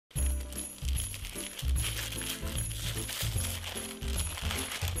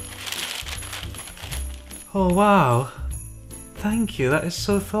Oh wow. Thank you, that is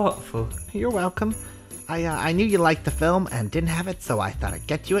so thoughtful. You're welcome. I knew you liked the film and didn't have it, so I thought I'd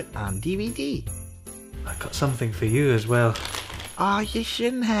get you it on DVD. I got something for you as well. Oh, you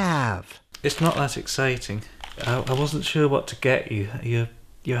shouldn't have. It's not that exciting. I wasn't sure what to get you.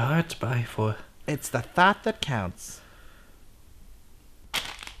 You're hard to buy for. It's the thought that counts.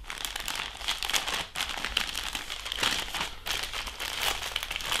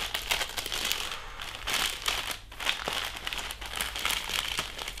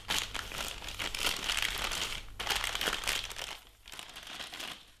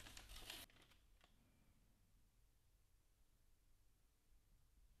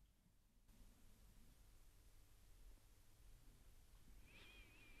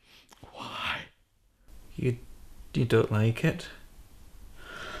 Why? You don't like it?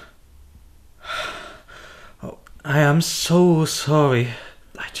 Oh, I am so sorry.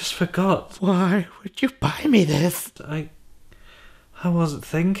 I just forgot. Why would you buy me this? I wasn't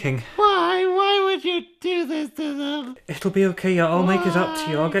thinking. Why would you do this to them? It'll be okay, I'll make it up to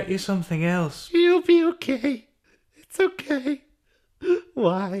you. I'll get you something else. You'll be okay. It's okay.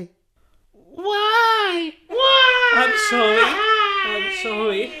 Why? Why? I'm sorry. I'm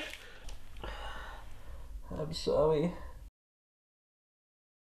sorry. I'm sorry.